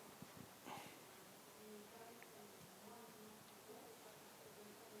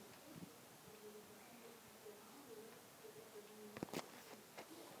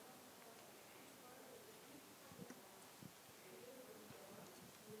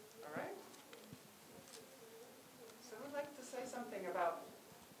 Something about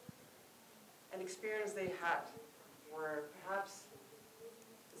an experience they had where perhaps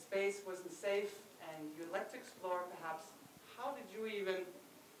the space wasn't safe and you'd like to explore perhaps how did you even,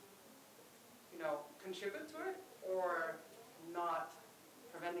 contribute to it or not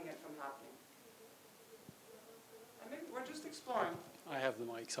preventing it from happening. And maybe we're just exploring. I have the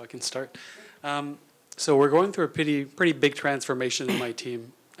mic, so I can start. So we're going through a pretty big transformation in my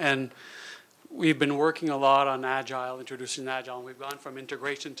team. And we've been working a lot on Agile, introducing Agile, and we've gone from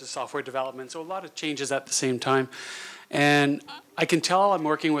integration to software development, so a lot of changes at the same time. And I can tell I'm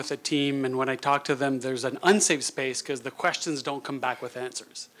working with a team, and when I talk to them, there's an unsafe space because the questions don't come back with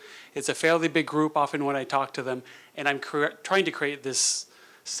answers. It's a fairly big group often when I talk to them, and I'm trying to create this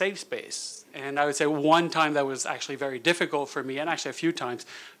safe space. And I would say one time that was actually very difficult for me, and actually a few times,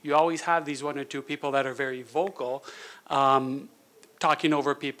 you always have these 1 or 2 people that are very vocal, talking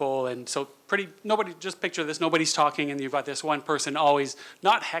over people, and so nobody, just picture this, nobody's talking, and you've got this one person always,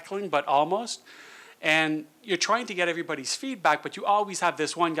 not heckling, but almost, and you're trying to get everybody's feedback, but you always have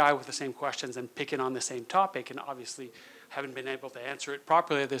this one guy with the same questions and picking on the same topic, and obviously haven't been able to answer it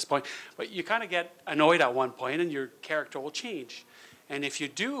properly at this point, but you kind of get annoyed at one point, and your character will change. And if you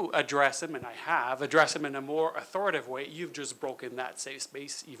do address them, and I have, address them in a more authoritative way, you've just broken that safe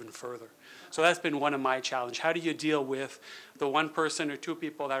space even further. So that's been one of my challenges. How do you deal with the one person or two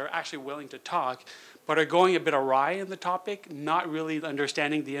people that are actually willing to talk, but are going a bit awry in the topic, not really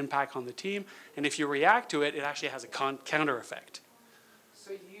understanding the impact on the team, and if you react to it, it actually has a counter effect.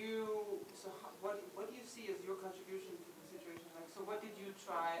 So what do you see as your contribution to the situation? Like, so what did you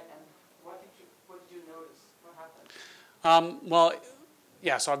try, and what did you notice? What happened? Well,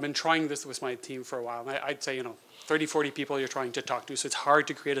 yeah, so I've been trying this with my team for a while. And I'd say, 30, 40 people you're trying to talk to. So it's hard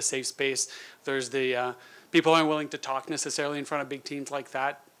to create a safe space. There's the people aren't willing to talk necessarily in front of big teams like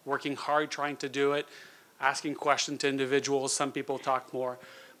that, working hard trying to do it, asking questions to individuals. Some people talk more.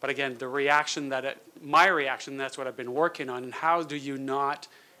 But again, the reaction my reaction, that's what I've been working on. And how do you not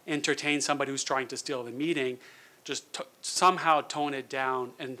entertain somebody who's trying to steal the meeting, just somehow tone it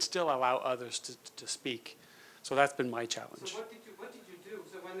down and still allow others to speak. So that's been my challenge. So what did you do?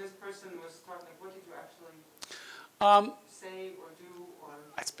 So when this person was talking, what did you actually say or do?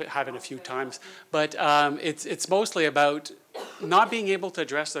 Or have it a few times, but it's mostly about not being able to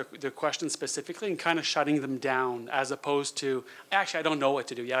address the question specifically and kind of shutting them down, as opposed to, actually, I don't know what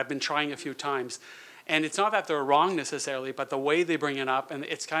to do yet. I've been trying a few times. And it's not that they're wrong necessarily, but the way they bring it up, and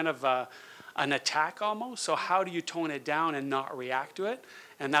it's kind of an attack almost. So how do you tone it down and not react to it?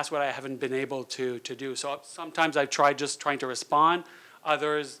 And that's what I haven't been able to do. So sometimes I've tried just trying to respond.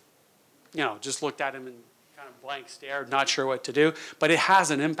 Others, just looked at him and kind of blank stared, not sure what to do. But it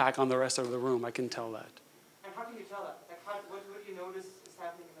has an impact on the rest of the room, I can tell that. And how can you tell that? Like what do you notice is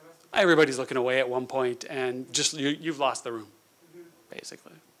happening in the rest of the room? Everybody's looking away at one point, and just you've lost the room,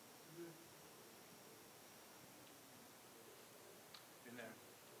 basically.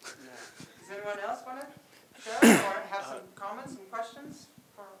 Does anyone else want to share or have some comments and questions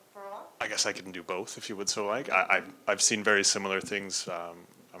for a lot? I guess I can do both, if you would so like. I've seen very similar things.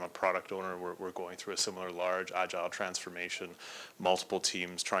 I'm a product owner. We're going through a similar large agile transformation, multiple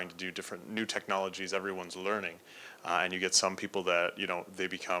teams trying to do different new technologies. Everyone's learning, and you get some people that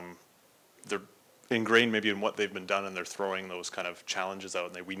they're ingrained maybe in what they've been done, and they're throwing those kind of challenges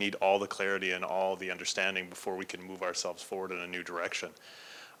out. And we need all the clarity and all the understanding before we can move ourselves forward in a new direction.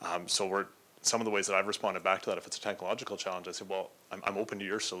 So some of the ways that I've responded back to that, if it's a technological challenge, I say, well, I'm open to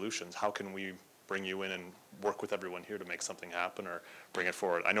your solutions. How can we bring you in and work with everyone here to make something happen or bring it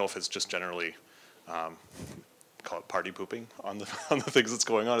forward? I know if it's just generally, call it party pooping on the things that's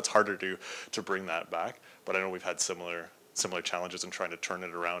going on, it's harder to bring that back. But I know we've had similar challenges in trying to turn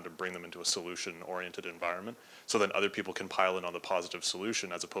it around and bring them into a solution-oriented environment, so then other people can pile in on the positive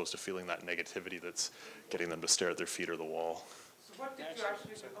solution as opposed to feeling that negativity that's getting them to stare at their feet or the wall. So what did you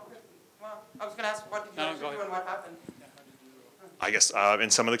actually do? Okay. Well, I was going to ask, what did you actually do and what happened? I guess in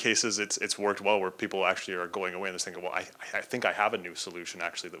some of the cases it's worked well, where people actually are going away and they're thinking, well, I think I have a new solution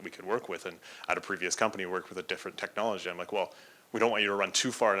actually that we could work with. And at a previous company, we worked with a different technology. I'm like, well, we don't want you to run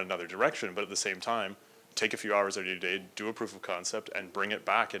too far in another direction, but at the same time, take a few hours out of your day, do a proof of concept, and bring it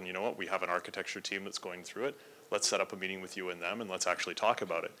back. And you know what? We have an architecture team that's going through it. Let's set up a meeting with you and them, and let's actually talk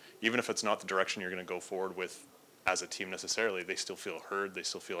about it. Even if it's not the direction you're going to go forward with as a team necessarily, they still feel heard, they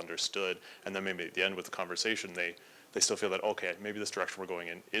still feel understood, and then maybe at the end with the conversation, they still feel that, okay, maybe this direction we're going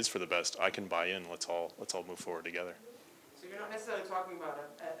in is for the best. I can buy in. Let's all move forward together. So you're not necessarily talking about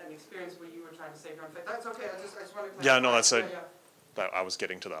an experience where you were trying to save your own face. That's okay. I just want to. Yeah, no, that's it. I was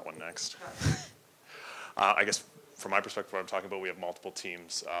getting to that one next. Yeah. I guess from my perspective, what I'm talking about, we have multiple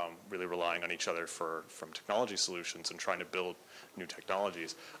teams really relying on each other from technology solutions and trying to build new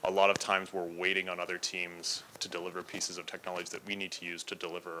technologies. A lot of times we're waiting on other teams to deliver pieces of technology that we need to use to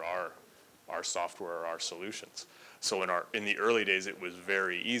deliver our software, our solutions. So in the early days, it was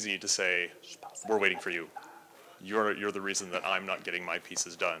very easy to say, we're waiting for you. You're the reason that I'm not getting my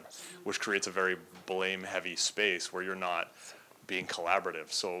pieces done, which creates a very blame-heavy space where you're not being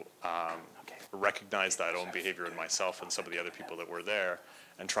collaborative. So recognize that own behavior in myself and some of the other people that were there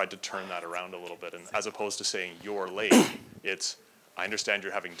and tried to turn that around a little bit. And as opposed to saying, you're late, it's, I understand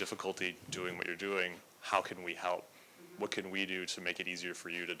you're having difficulty doing what you're doing. How can we help? What can we do to make it easier for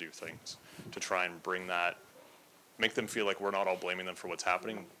you to do things? To try and bring that, make them feel like we're not all blaming them for what's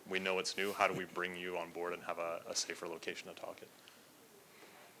happening. We know it's new. How do we bring you on board and have a safer location to talk it?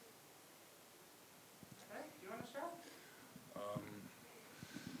 Okay, do you want to share?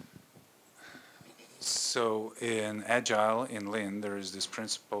 So in Agile, in Lean, there is this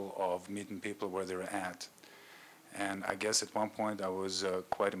principle of meeting people where they're at. And I guess at one point I was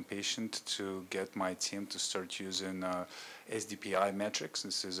quite impatient to get my team to start using SDPI metrics.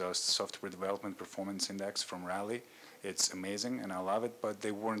 This is a software development performance index from Rally. it's amazing and I love it, but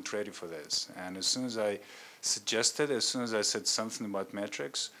they weren't ready for this. And as soon as I suggested, as soon as I said something about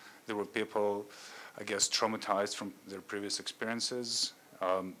metrics, there were people, I guess, traumatized from their previous experiences.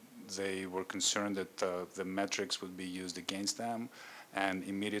 They were concerned that the metrics would be used against them, and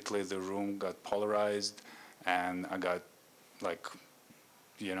immediately the room got polarized, and I got like,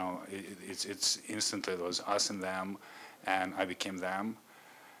 you know, it's instantly, it was us and them, and I became them.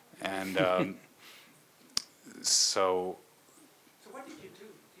 And so what did you do?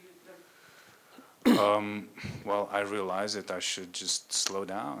 well, I realized that I should just slow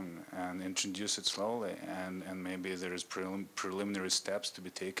down and introduce it slowly, and maybe there is preliminary steps to be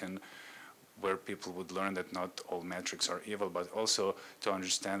taken where people would learn that not all metrics are evil, but also to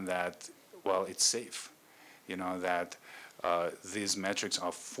understand that, well, it's safe. You know, that these metrics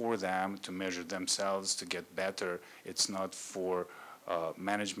are for them to measure themselves, to get better. It's not for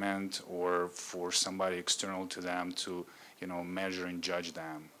management or for somebody external to them to, you know, measure and judge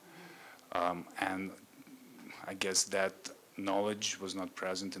them. And I guess that knowledge was not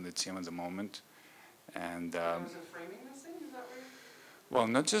present in the team at the moment. And There was a framing missing, is that what you're... well,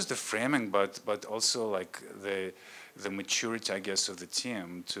 not just the framing, but also like the maturity, I guess, of the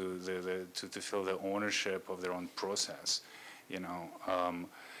team to to feel the ownership of their own process. You know,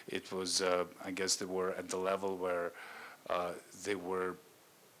 it was I guess they were at the level where they were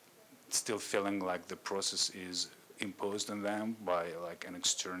still feeling like the process is imposed on them by like an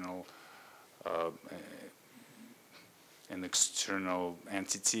external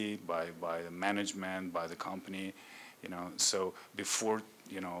entity, by the management, by the company, you know. So before,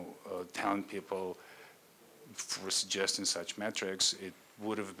 you know, telling people for suggesting such metrics, it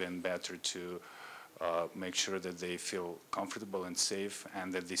would have been better to make sure that they feel comfortable and safe,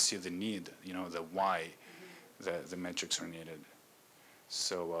 and that they see the need, you know, the why the metrics are needed.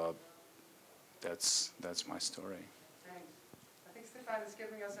 So that's my story. Thanks. I think Steffan is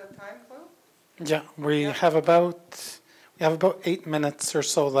giving us a time clue. Yeah, we have about 8 minutes or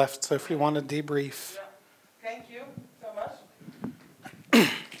so left, so if you want to debrief. Yeah. Thank you so much.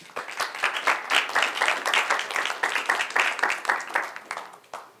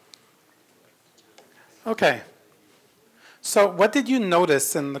 Okay. So what did you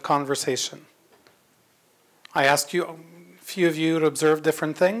notice in the conversation? I asked you, a few of you to observe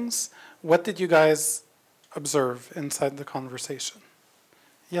different things. What did you guys observe inside the conversation?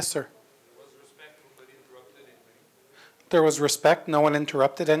 Yes, sir. There was respect, no one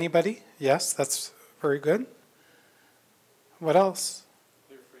interrupted anybody. Yes, that's very good. What else?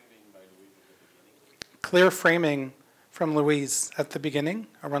 Clear framing by Louise at the beginning. Clear framing from Louise at the beginning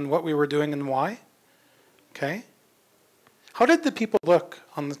around what we were doing and why. Okay. How did the people look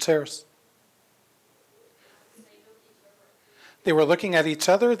on the chairs? They were looking at each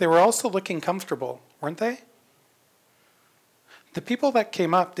other. They were also looking comfortable, weren't they? The people that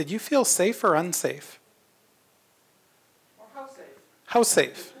came up, did you feel safe or unsafe? Or how safe? How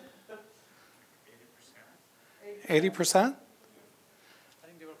safe? 80%? I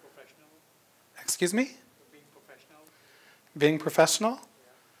think they were professional. Excuse me? Being professional. Being professional?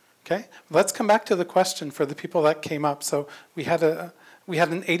 Okay. Let's come back to the question for the people that came up. So we had an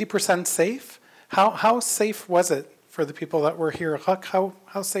 80% safe. How safe was it for the people that were here? Huck,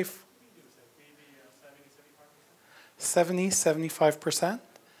 how safe? 70, 75%?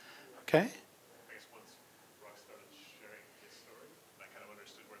 Okay. I guess once Rock started sharing his story, and I kind of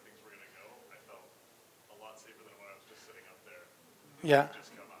understood where things were going to go, I felt a lot safer than when I was just sitting up there. Yeah.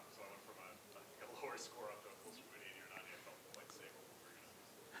 Just come up. So I went from a lower score up to closer to an 80 or 90. I felt quite safe.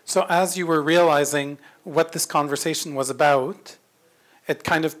 So as you were realizing what this conversation was about, it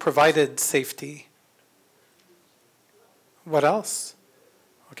kind of provided safety. What else?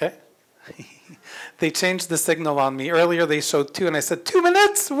 Okay. They changed the signal on me. Earlier they showed 2 and I said, 2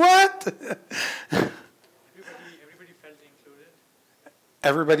 minutes? What? Everybody felt included.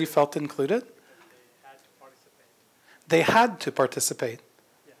 Everybody felt included? They had to participate. They had to participate.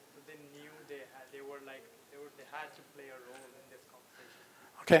 Yeah, so they knew they had to play a role in this conversation.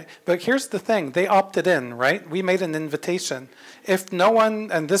 Okay, but here's the thing. They opted in, right? We made an invitation. If no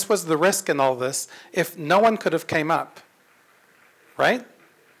one, and this was the risk in all this, if no one could have came up, right?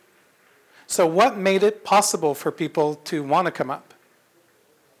 So what made it possible for people to want to come up?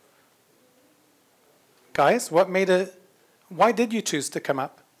 Guys, what made it, why did you choose to come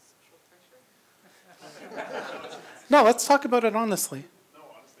up? No, let's talk about it honestly. No,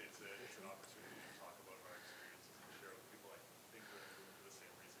 honestly, it's an opportunity to talk about our experiences and share with people. I think we're in the room for the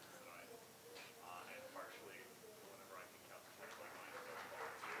same reasons that I am. And partially, whenever I can capture my mind about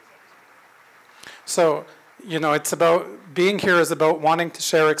volunteers, So, you know, it's about being here is about wanting to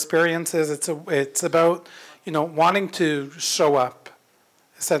share experiences. It's about, you know, wanting to show up,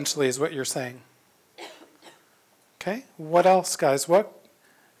 essentially, is what you're saying. Okay, what else, guys? What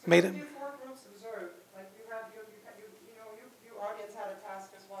made it? If four groups observe, like you have, you know, you audience had a task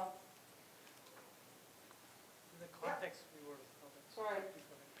as well. In the context we were. Sorry,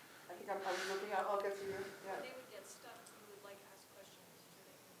 I think I'm looking at, I'll get to you, yeah. They would get stuck, you would like ask questions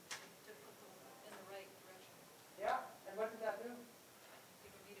to put them in the right direction. Yeah, and what did that do? They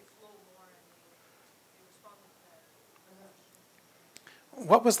would make it flow more and they responded better.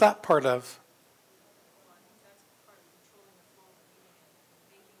 What was that part of? Well, I think that's part of controlling the flow of the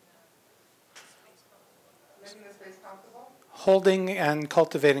meeting and making the space comfortable. Making the space comfortable? Holding and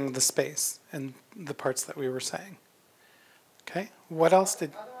cultivating the space and the parts that we were saying. Okay, what else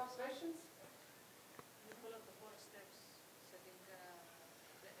did? Other observations? You put up the 4 steps, setting the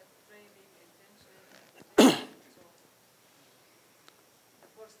framing, intention, so the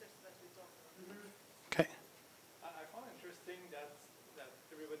 4 steps that we talked about. Okay, I found interesting that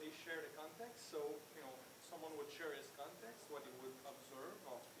everybody shared the context. So, you know, someone would share his context, what he would observe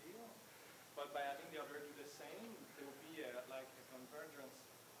or feel. But by having the other do the same, there would be like a convergence,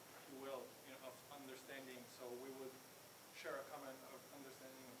 if you will, you know, of understanding. So we would share a common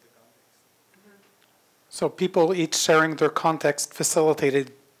understanding of the context. so people each sharing their context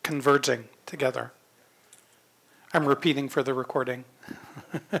facilitated converging together. I'm repeating for the recording.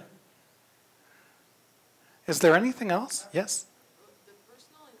 Is there anything else? Yes? The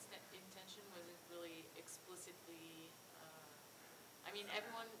personal intention wasn't really explicitly, I mean,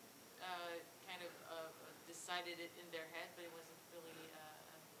 everyone kind of decided it in their head, but it wasn't really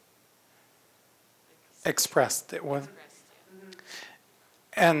Expressed. It was. expressed, yeah.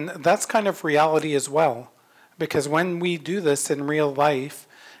 And that's kind of reality as well, because when we do this in real life,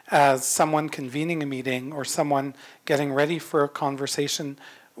 as someone convening a meeting or someone getting ready for a conversation,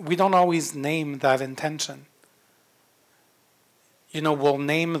 we don't always name that intention. You know, we'll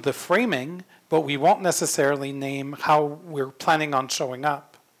name the framing, but we won't necessarily name how we're planning on showing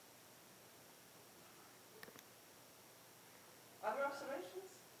up. Other observations?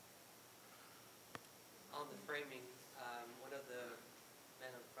 On the framing, one of the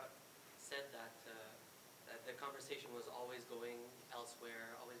men up front said that the conversation was always going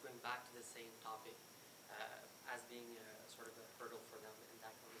elsewhere, always going back to the same topic, as being sort of a hurdle for them in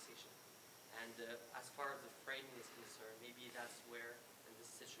that conversation. And as far as the framing is concerned, maybe that's where, in this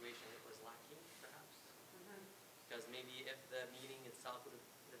situation, it was lacking, perhaps. Because maybe if the meeting itself would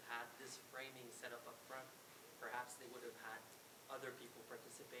have had this framing set up front, perhaps they would have had other people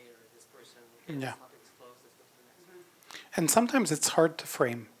participate, or this person, okay, Yeah. this topic is closed, let's go to the next one. And sometimes it's hard to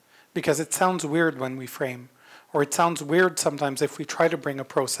frame, because it sounds weird when we frame, or it sounds weird sometimes if we try to bring a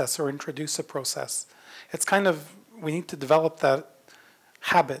process or introduce a process. It's kind of, we need to develop that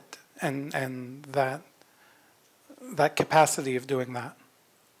habit and that capacity of doing that.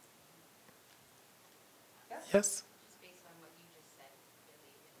 Yes? Just based on what you just said,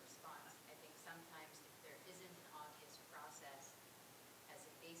 really, in response, I think sometimes if there isn't an obvious process as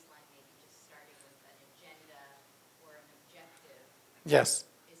a baseline, maybe just starting with an agenda or an objective Yes.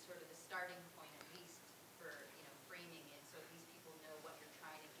 is sort of the starting point, at least for, you know, framing it, so at least people know what you're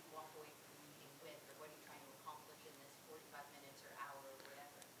trying to walk away from the meeting with, or what you're trying to accomplish in this 45 minutes or hour or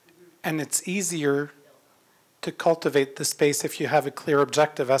whatever. And it's easier Build on that. to cultivate the space if you have a clear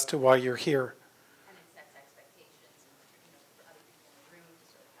objective as to why you're here. And it sets expectations, and, you know, for other people in the room to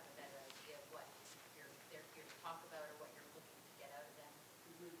sort of have a better idea of what they're here to talk about or what you're looking to get out of them.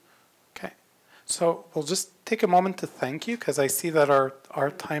 Okay. So we'll just take a moment to thank you, because I see that our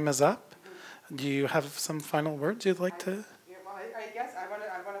time is up. Do you have some final words you'd like to? Yeah, well, I guess I want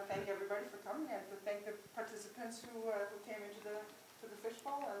to thank everybody for coming and to thank the participants who came into the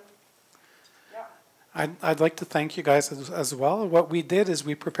fishbowl, and yeah. I'd like to thank you guys as well. What we did is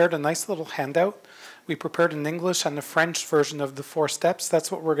we prepared a nice little handout. We prepared an English and a French version of the 4 steps.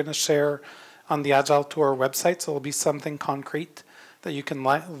 That's what we're going to share on the Agile Tour website. So it'll be something concrete that you can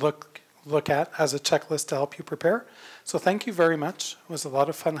look at as a checklist to help you prepare. So thank you very much. It was a lot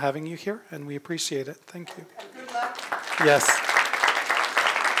of fun having you here, and we appreciate it. Thank you. And good luck. Yes.